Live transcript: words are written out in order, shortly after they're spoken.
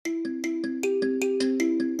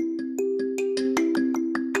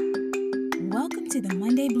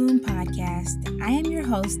podcast. I am your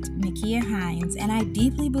host, Nakia Hines, and I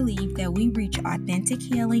deeply believe that we reach authentic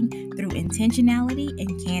healing through intentionality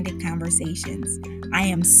and candid conversations. I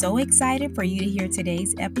am so excited for you to hear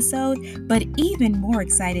today's episode, but even more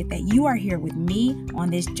excited that you are here with me on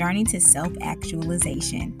this journey to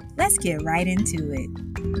self-actualization. Let's get right into it.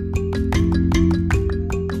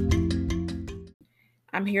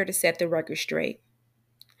 I'm here to set the record straight.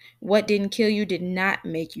 What didn't kill you did not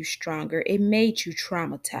make you stronger. It made you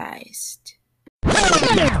traumatized.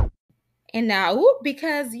 And now,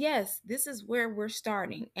 because yes, this is where we're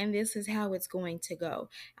starting and this is how it's going to go.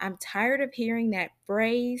 I'm tired of hearing that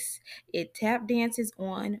phrase. It tap dances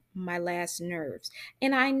on my last nerves.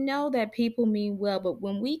 And I know that people mean well, but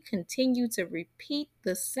when we continue to repeat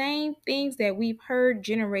the same things that we've heard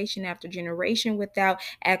generation after generation without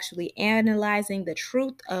actually analyzing the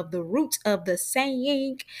truth of the roots of the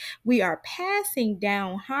saying, we are passing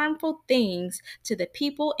down harmful things to the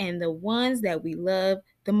people and the ones that we love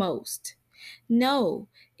the most. No,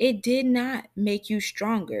 it did not make you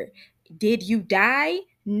stronger. Did you die?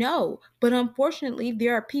 No. But unfortunately,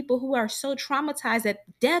 there are people who are so traumatized that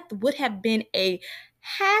death would have been a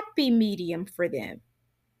happy medium for them.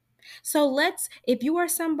 So if you are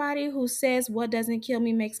somebody who says what doesn't kill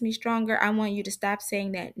me makes me stronger, I want you to stop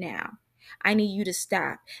saying that now. I need you to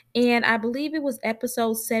stop. And I believe it was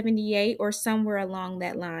episode 78 or somewhere along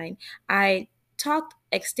that line. I talked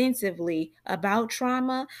extensively about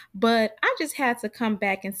trauma, but I just had to come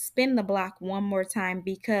back and spin the block one more time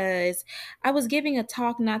because I was giving a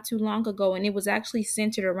talk not too long ago and it was actually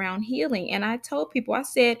centered around healing. And I told people, I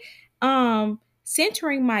said,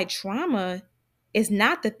 centering my trauma is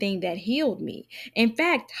not the thing that healed me. In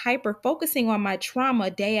fact, hyper focusing on my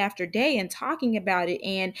trauma day after day and talking about it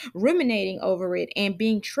and ruminating over it and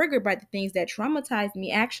being triggered by the things that traumatized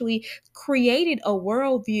me actually created a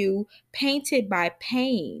worldview painted by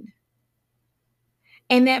pain.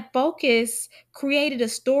 And that focus created a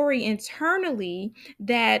story internally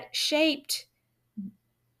that shaped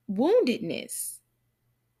woundedness.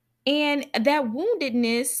 And that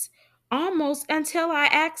woundedness, almost until I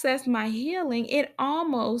accessed my healing, it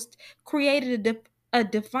almost created a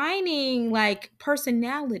defining like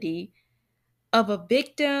personality of a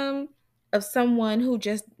victim, of someone who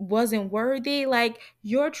just wasn't worthy. Like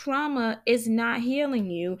your trauma is not healing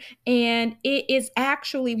you. And it is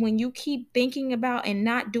actually when you keep thinking about and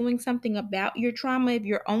not doing something about your trauma, if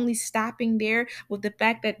you're only stopping there with the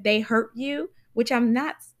fact that they hurt you, which I'm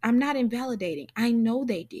not invalidating. I know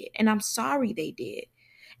they did, and I'm sorry they did.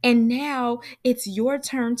 And now it's your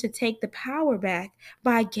turn to take the power back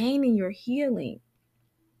by gaining your healing.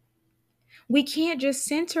 We can't just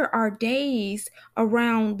center our days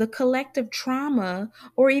around the collective trauma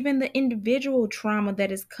or even the individual trauma that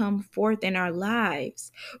has come forth in our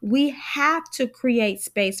lives. We have to create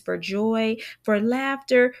space for joy, for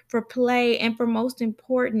laughter, for play, and for most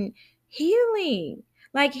important, healing.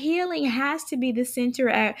 Like healing has to be the center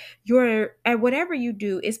at whatever you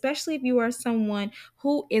do, especially if you are someone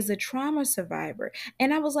who is a trauma survivor.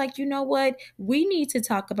 And I was like, you know what? We need to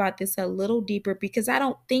talk about this a little deeper because I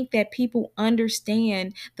don't think that people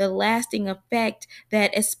understand the lasting effect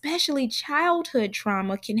that especially childhood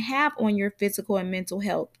trauma can have on your physical and mental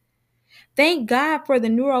health. Thank God for the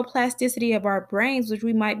neuroplasticity of our brains, which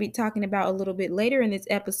we might be talking about a little bit later in this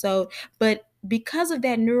episode. But because of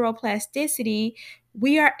that neuroplasticity,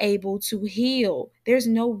 we are able to heal. There's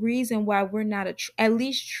no reason why we're not at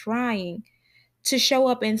least trying to show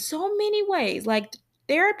up in so many ways. Like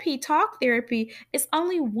talk therapy is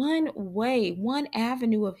only one way, one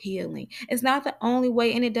avenue of healing. It's not the only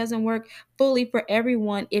way, and it doesn't work fully for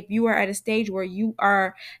everyone if you are at a stage where you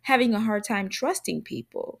are having a hard time trusting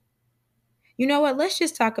people. You know what? Let's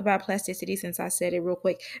just talk about plasticity since I said it real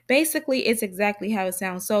quick. Basically, it's exactly how it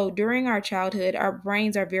sounds. So, during our childhood, our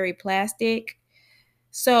brains are very plastic.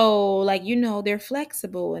 So, they're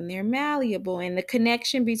flexible and they're malleable, and the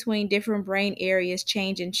connection between different brain areas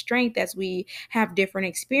change in strength as we have different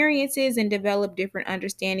experiences and develop different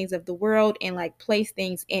understandings of the world and place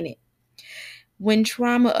things in it. When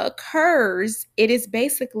trauma occurs, it is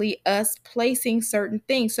basically us placing certain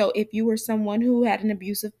things. So if you were someone who had an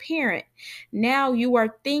abusive parent, now you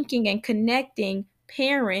are thinking and connecting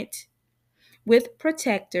parent with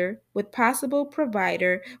protector, with possible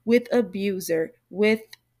provider, with abuser, with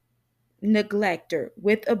neglector,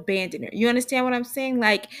 with abandoner. You understand what I'm saying?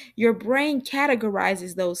 Like your brain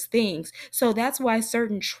categorizes those things. So that's why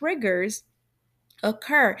certain triggers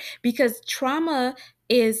occur, because trauma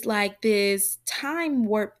is like this time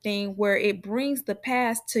warp thing where it brings the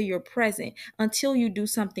past to your present until you do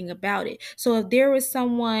something about it. So if there was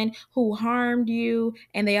someone who harmed you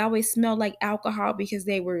and they always smelled like alcohol because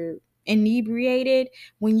they were inebriated,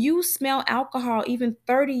 when you smell alcohol even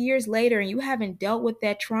 30 years later and you haven't dealt with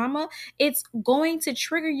that trauma, it's going to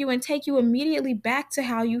trigger you and take you immediately back to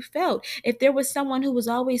how you felt. If there was someone who was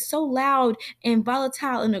always so loud and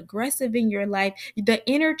volatile and aggressive in your life, the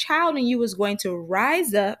inner child in you is going to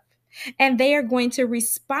rise up and they are going to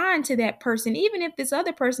respond to that person, even if this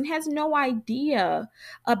other person has no idea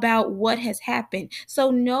about what has happened. So,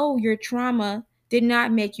 no, your trauma did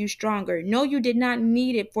not make you stronger. No, you did not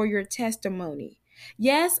need it for your testimony.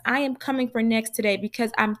 Yes, I am coming for next today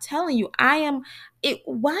because I'm telling you, I am it.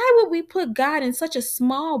 Why would we put God in such a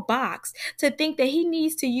small box to think that he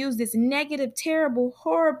needs to use this negative, terrible,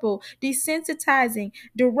 horrible, desensitizing,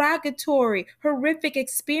 derogatory, horrific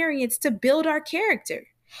experience to build our character?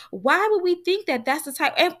 Why would we think that that's the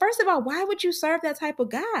type? And first of all, why would you serve that type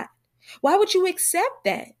of God? Why would you accept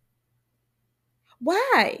that?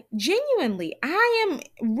 Why? Genuinely, I am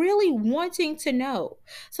really wanting to know.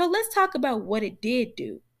 So let's talk about what it did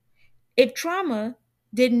do. If trauma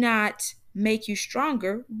did not make you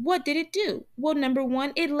stronger, what did it do? Well, number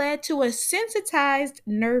one, it led to a sensitized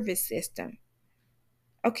nervous system.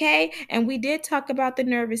 Okay. And we did talk about the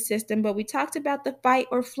nervous system, but we talked about the fight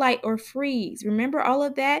or flight or freeze. Remember all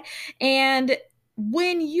of that? And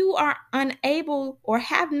when you are unable or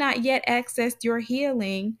have not yet accessed your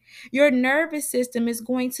healing, your nervous system is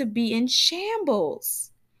going to be in shambles.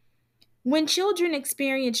 When children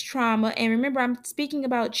experience trauma, and remember, I'm speaking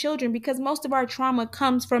about children because most of our trauma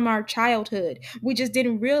comes from our childhood. We just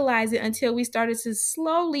didn't realize it until we started to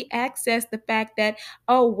slowly access the fact that,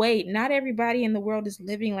 oh, wait, not everybody in the world is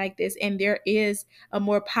living like this, and there is a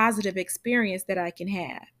more positive experience that I can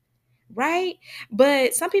have. Right?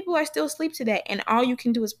 But some people are still asleep to that, and all you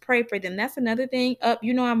can do is pray for them. That's another thing. Up,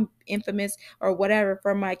 I'm infamous or whatever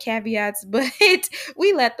for my caveats, but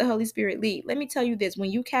we let the Holy Spirit lead. Let me tell you this: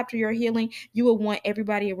 when you capture your healing, you will want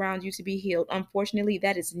everybody around you to be healed. Unfortunately,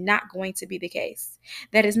 that is not going to be the case.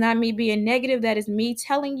 That is not me being negative. That is me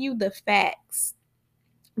telling you the facts,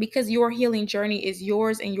 because your healing journey is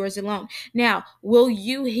yours and yours alone. Now, will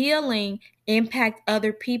you healing impact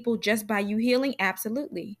other people just by you healing?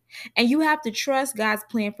 Absolutely. And you have to trust God's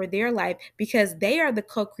plan for their life because they are the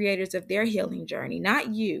co-creators of their healing journey,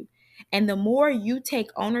 not you. And the more you take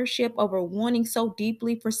ownership over wanting so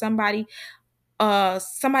deeply for somebody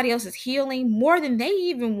else's healing more than they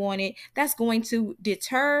even wanted, that's going to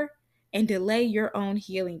deter and delay your own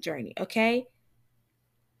healing journey, okay?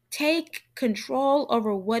 Take control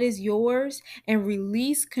over what is yours and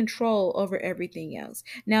release control over everything else.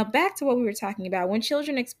 Now, back to what we were talking about. When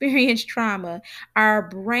children experience trauma, our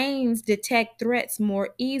brains detect threats more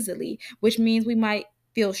easily, which means we might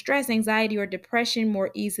feel stress, anxiety, or depression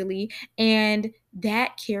more easily. And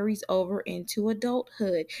that carries over into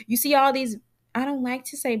adulthood. You see all these. I don't like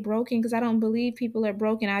to say broken because I don't believe people are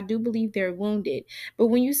broken. I do believe they're wounded. But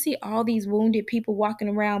when you see all these wounded people walking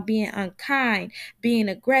around being unkind, being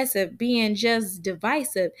aggressive, being just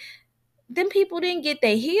divisive, then people didn't get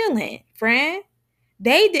their healing, friend.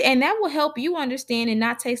 They did, and that will help you understand and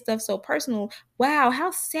not take stuff so personal. Wow,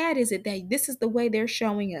 how sad is it that this is the way they're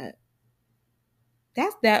showing up?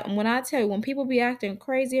 That's that. When I tell you, when people be acting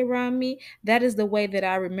crazy around me, that is the way that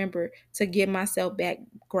I remember to get myself back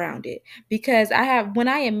grounded. Because when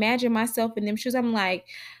I imagine myself in them shoes, I'm like,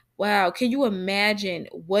 wow, can you imagine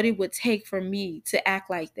what it would take for me to act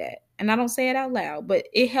like that? And I don't say it out loud, but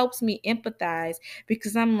it helps me empathize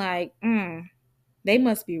because I'm like, they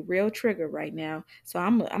must be real triggered right now. So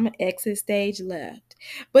I'm an exit stage left.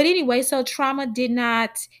 But anyway, so trauma did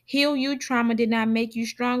not heal you. Trauma did not make you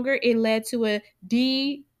stronger. It led to a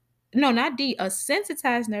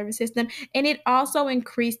sensitized nervous system, and it also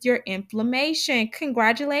increased your inflammation.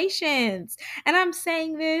 Congratulations. And I'm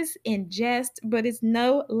saying this in jest, but it's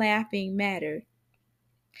no laughing matter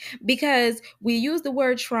because we use the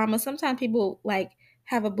word trauma. Sometimes people like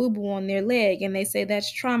have a boo-boo on their leg and they say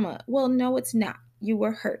that's trauma. Well, no, it's not. You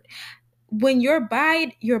were hurt. When your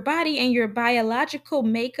body and your biological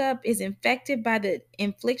makeup is infected by the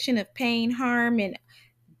infliction of pain, harm, and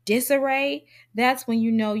disarray, that's when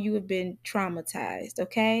you know you have been traumatized,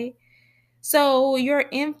 okay? So your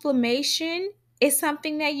inflammation is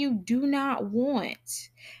something that you do not want.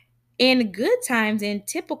 In good times, in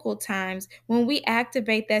typical times, when we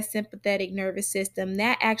activate that sympathetic nervous system,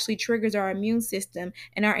 that actually triggers our immune system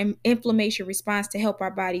and our inflammation response to help our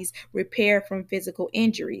bodies repair from physical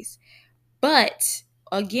injuries. But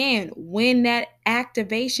again, when that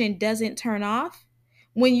activation doesn't turn off,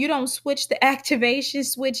 when you don't switch the activation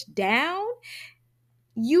switch down,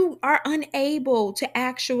 you are unable to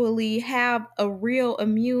actually have a real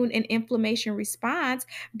immune and inflammation response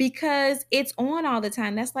because it's on all the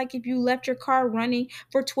time. That's like if you left your car running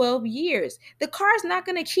for 12 years, the car's not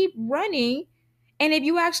going to keep running. And if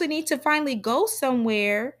you actually need to finally go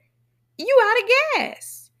somewhere, you out of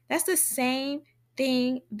gas. That's the same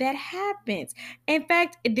thing that happens. In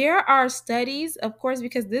fact, there are studies, of course,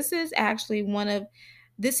 because this is one of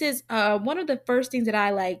the first things that I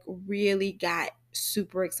like really got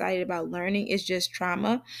super excited about learning is just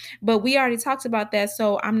trauma. But we already talked about that,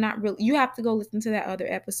 so I'm not really, you have to go listen to that other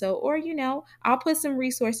episode, or I'll put some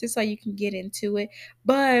resources so you can get into it.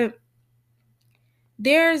 But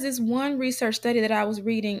there's this one research study that I was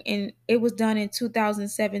reading, and it was done in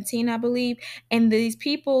 2017, I believe. And these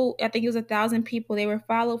people, I think it was 1,000 people, they were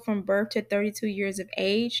followed from birth to 32 years of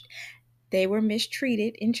age. They were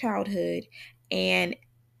mistreated in childhood. And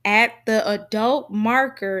at the adult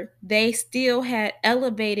marker, they still had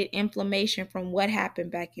elevated inflammation from what happened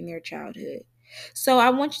back in their childhood. So I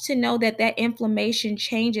want you to know that that inflammation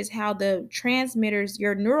changes how the transmitters,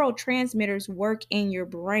 your neurotransmitters, work in your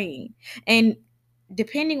brain. And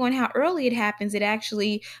depending on how early it happens, it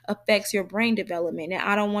actually affects your brain development. And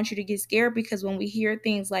I don't want you to get scared, because when we hear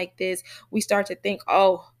things like this, we start to think,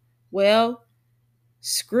 oh, well,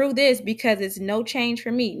 screw this because it's no change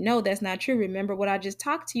for me. No, that's not true. Remember what I just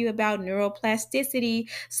talked to you about, neuroplasticity.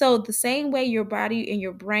 So the same way your body and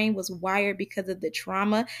your brain was wired because of the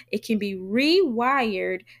trauma, it can be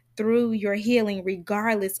rewired through your healing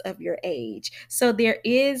regardless of your age. So there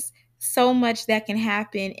is so much that can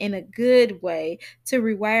happen in a good way to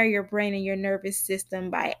rewire your brain and your nervous system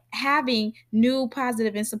by having new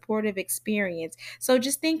positive and supportive experience. So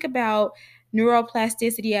just think about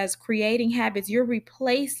neuroplasticity as creating habits. You're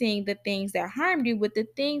replacing the things that harmed you with the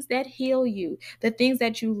things that heal you, the things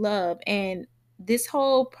that you love. And this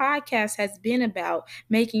whole podcast has been about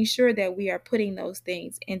making sure that we are putting those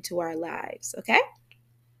things into our lives. Okay.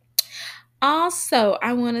 Also,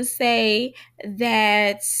 I want to say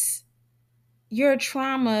that your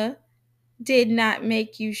trauma did not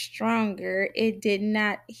make you stronger. It did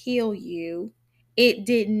not heal you. It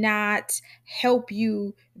did not help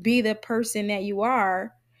you be the person that you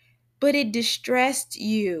are, but it distressed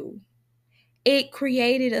you. It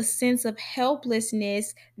created a sense of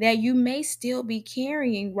helplessness that you may still be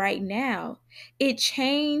carrying right now. It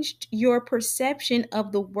changed your perception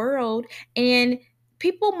of the world, and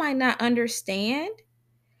people might not understand,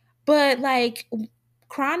 but like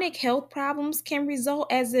chronic health problems can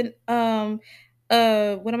result as an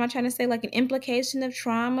what am I trying to say, like an implication of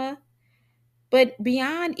trauma. But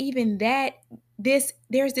beyond even that, there's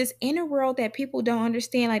this inner world that people don't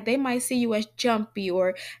understand. Like they might see you as jumpy,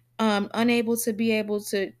 or unable to be able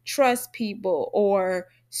to trust people, or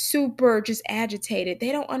super just agitated.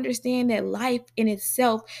 They don't understand that life in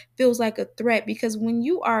itself feels like a threat, because when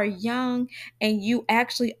you are young and you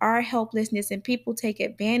actually are helplessness and people take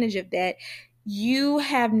advantage of that, you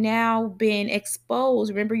have now been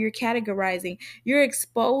exposed. Remember, you're categorizing, you're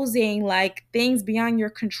exposing like things beyond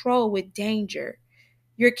your control with danger.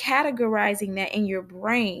 You're categorizing that in your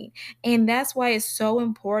brain. And that's why it's so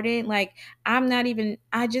important. Like,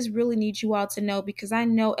 I just really need you all to know, because I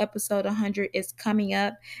know episode 100 is coming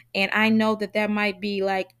up. And I know that that might be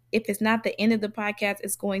like, if it's not the end of the podcast,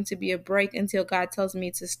 it's going to be a break until God tells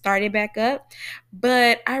me to start it back up.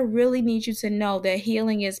 But I really need you to know that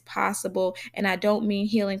healing is possible. And I don't mean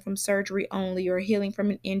healing from surgery only, or healing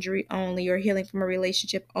from an injury only, or healing from a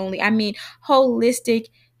relationship only. I mean holistic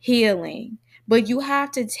healing. But you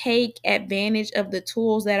have to take advantage of the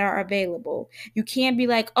tools that are available. You can't be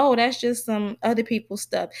like, oh, that's just some other people's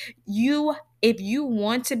stuff. If you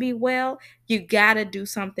want to be well, you got to do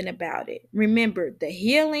something about it. Remember, the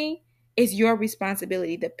healing is your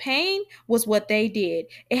responsibility. The pain was what they did.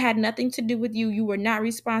 It had nothing to do with you. You were not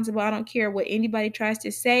responsible. I don't care what anybody tries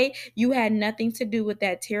to say. You had nothing to do with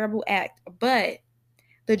that terrible act. But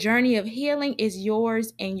the journey of healing is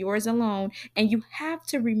yours and yours alone. And you have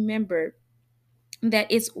to remember that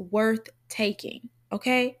it's worth taking.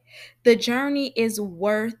 Okay. The journey is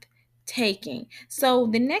worth taking. So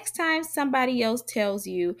the next time somebody else tells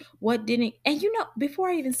you what didn't, and before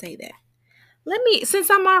I even say that,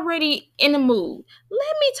 since I'm already in the mood,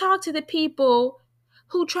 let me talk to the people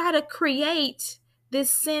who try to create this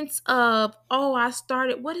sense of, oh,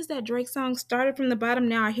 what is that Drake song? Started from the bottom,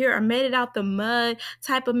 now I made it out the mud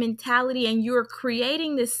type of mentality. And you're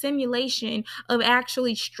creating this simulation of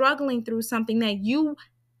actually struggling through something that you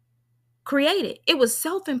created. It was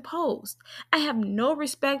self-imposed. I have no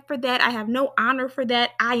respect for that. I have no honor for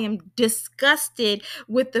that. I am disgusted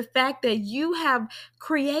with the fact that you have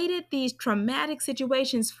created these traumatic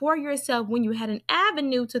situations for yourself when you had an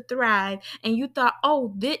avenue to thrive and you thought,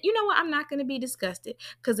 oh, you know what? I'm not going to be disgusted.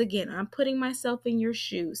 Because again, I'm putting myself in your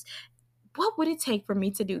shoes. What would it take for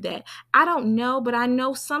me to do that? I don't know, but I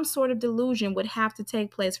know some sort of delusion would have to take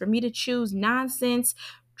place for me to choose nonsense,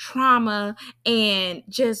 trauma, and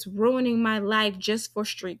just ruining my life just for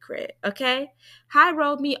street cred. Okay? High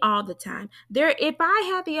road me all the time. If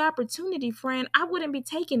I had the opportunity, friend, I wouldn't be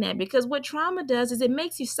taking that, because what trauma does is it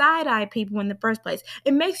makes you side-eye people in the first place.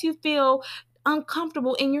 It makes you feel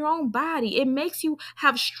uncomfortable in your own body. It makes you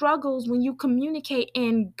have struggles when you communicate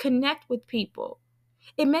and connect with people.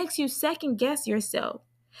 It makes you second guess yourself.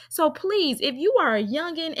 So please, if you are a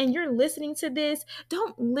youngin and you're listening to this,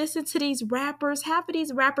 don't listen to these rappers. Half of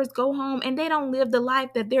these rappers go home and they don't live the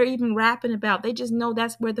life that they're even rapping about. They just know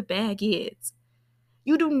that's where the bag is.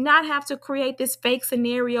 You do not have to create this fake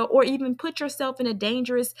scenario or even put yourself in a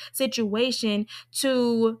dangerous situation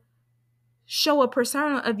to show a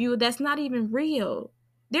persona of you that's not even real.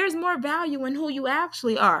 There's more value in who you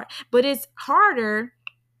actually are, but it's harder.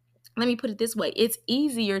 Let me put it this way. It's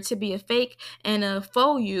easier to be a fake and a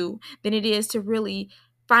faux you than it is to really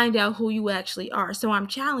find out who you actually are. So I'm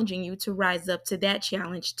challenging you to rise up to that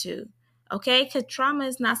challenge too. Okay? Because trauma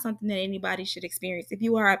is not something that anybody should experience. If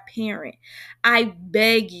you are a parent, I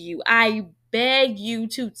beg you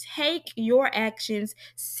to take your actions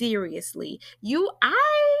seriously.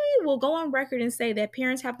 I will go on record and say that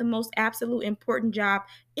parents have the most absolute important job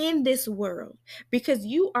in this world, because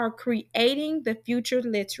you are creating the future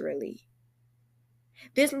literally.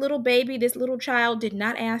 This little baby, this little child did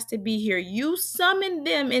not ask to be here. You summoned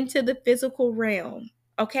them into the physical realm,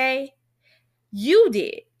 okay? You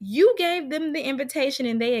did. You gave them the invitation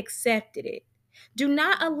and they accepted it. Do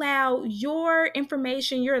not allow your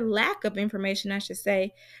information, your lack of information, I should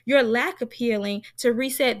say, your lack of healing to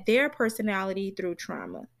reset their personality through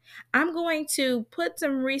trauma. I'm going to put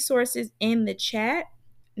some resources in the chat.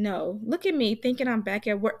 No, look at me thinking I'm back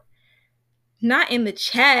at work. Not in the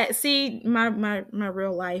chat. See, my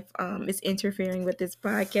real life is interfering with this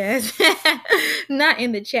podcast. Not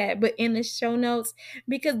in the chat, but in the show notes.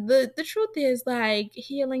 Because the truth is, like,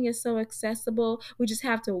 healing is so accessible. We just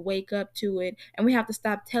have to wake up to it, and we have to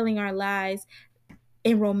stop telling our lies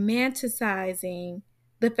and romanticizing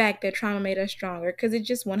the fact that trauma made us stronger, because it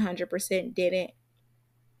just 100% didn't.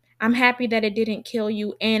 I'm happy that it didn't kill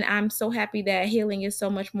you, and I'm so happy that healing is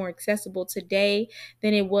so much more accessible today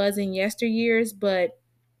than it was in yesteryears, but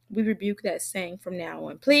we rebuke that saying from now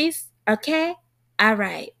on. Please? Okay? All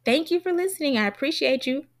right. Thank you for listening. I appreciate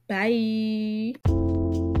you. Bye.